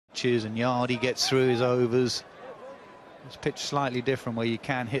pitches, and Yardy gets through his overs. It's pitched slightly different, where you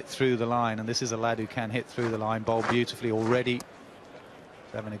can hit through the line, and this is a lad who can hit through the line, bowled beautifully already. He's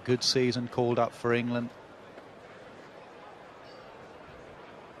having a good season, called up for England.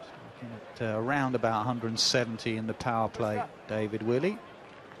 Looking at around about 170 in the power play, David Willey.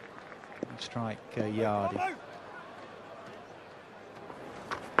 Strike Yardy.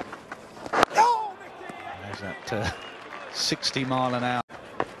 There's that 60 mile an hour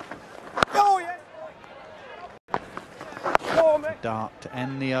dart to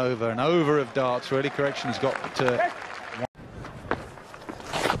end the over. An over of darts, really. Correction, he's got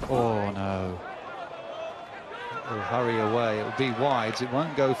oh no, it will hurry away. It will be wides, it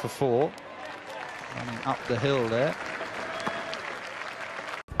won't go for 4. Running up the hill there.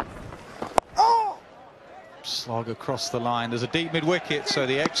 Slog across the line. There's a deep mid-wicket, so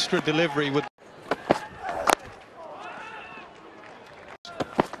the extra delivery would...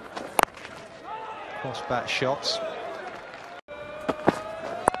 Cross-bat shots.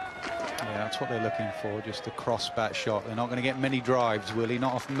 Yeah, that's what they're looking for, just a cross-bat shot. They're not going to get many drives, Willie,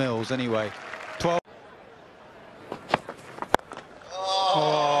 not off Mills anyway. 12.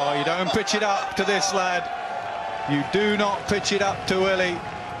 Oh, you don't pitch it up to this lad. You do not pitch it up to Willie.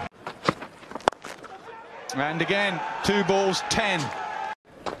 And again, 2 balls, 10.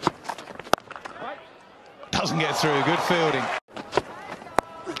 Doesn't get through, good fielding.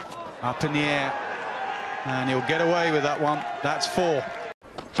 Up in the air. And he'll get away with that one. That's 4.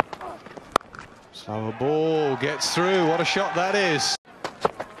 Slower ball, gets through. What a shot that is.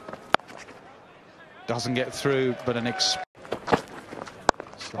 Doesn't get through, but an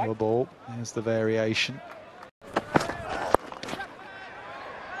slower ball. There's the variation.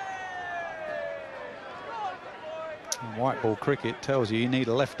 White ball cricket tells you need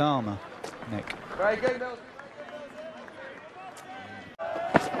a left armour, Nick. Very good, Mills.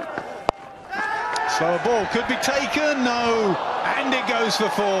 Slower ball could be taken, no, and it goes for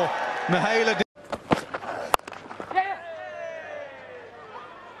 4. Mahela.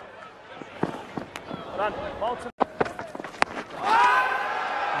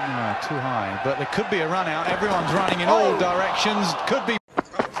 No, too high, but there could be a run out. Everyone's running in all directions. Could be.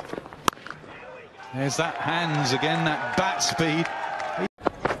 There's that hands again, that bat speed.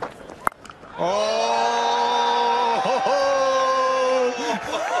 Oh!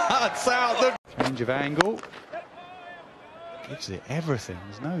 That's out. The change of angle. Gives it everything.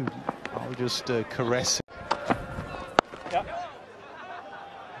 There's no... I'll just caress it. Yep.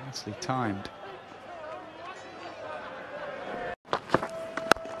 Nicely timed.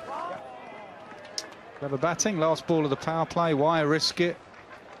 Clever batting. Last ball of the power play. Why risk it?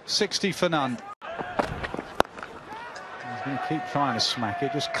 60 for none. He's going to keep trying to smack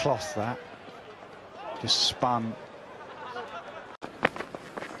it, just cloth that. Just spun.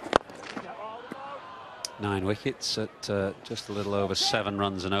 9 wickets at just a little over 7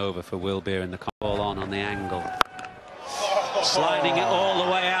 runs and over for Wilbeer in the ball on the angle. Sliding it all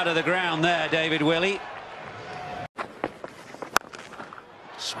the way out of the ground there, David Willey.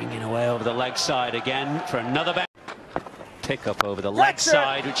 Swinging away over the leg side again for another back. Pick up over the leg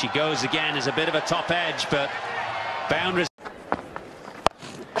side, which he goes again as a bit of a top edge, but boundaries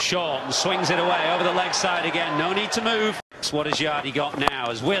short and swings it away over the leg side again. No need to move. What has Yardy got now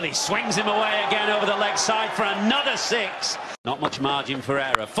as Willey swings him away again over the leg side for another 6. Not much margin for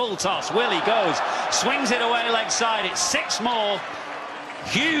error. Full toss. Willey goes, swings it away leg side. It's 6 more.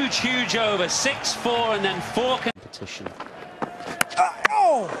 Huge, huge over. 6-4 and then 4 competition.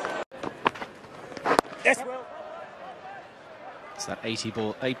 Yes. It's that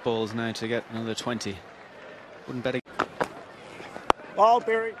 8 balls now to get another 20. Wouldn't bet it. Ball,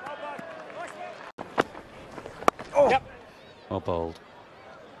 Barry. Oh. Yep. Well bowled.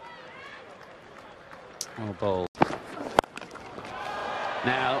 Well bowled.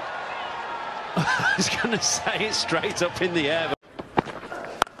 Now, I was going to say it straight up in the air.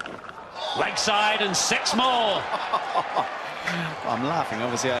 Leg side and 6 more. I'm laughing,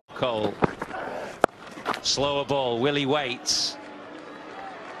 obviously. Cole. Slower ball. Willey waits.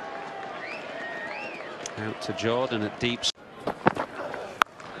 Out to Jordan at deep. Oh,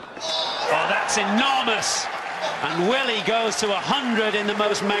 that's enormous. And Willey goes to 100 in the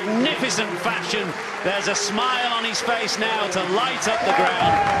most magnificent fashion. There's a smile on his face now to light up the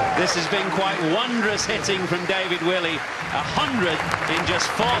ground. This has been quite wondrous hitting from David Willey. 100 in just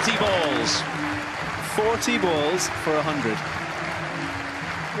 40 balls. 40 balls for 100.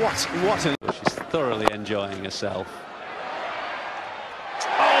 What a... She's thoroughly enjoying herself.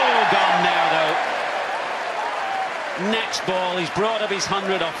 Oh, gone now, though. Next ball, he's brought up his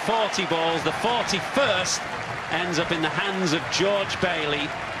 100 off 40 balls. The 41st ends up in the hands of George Bailey.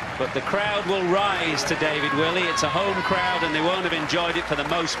 But the crowd will rise to David Willey. It's a home crowd and they won't have enjoyed it for the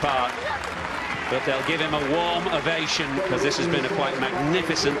most part. But they'll give him a warm ovation because this has been a quite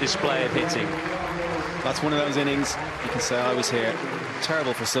magnificent display of hitting. That's one of those innings you can say I was here.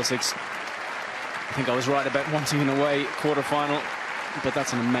 Terrible for Sussex. I think I was right about wanting an away quarter-final, but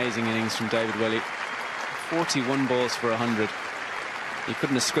that's an amazing innings from David Willey. 41 balls for 100. He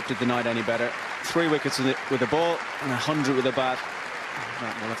couldn't have scripted the night any better. 3 wickets with a ball and 100 with a bat.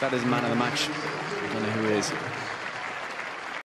 Well, if that is man of the match, I don't know who is.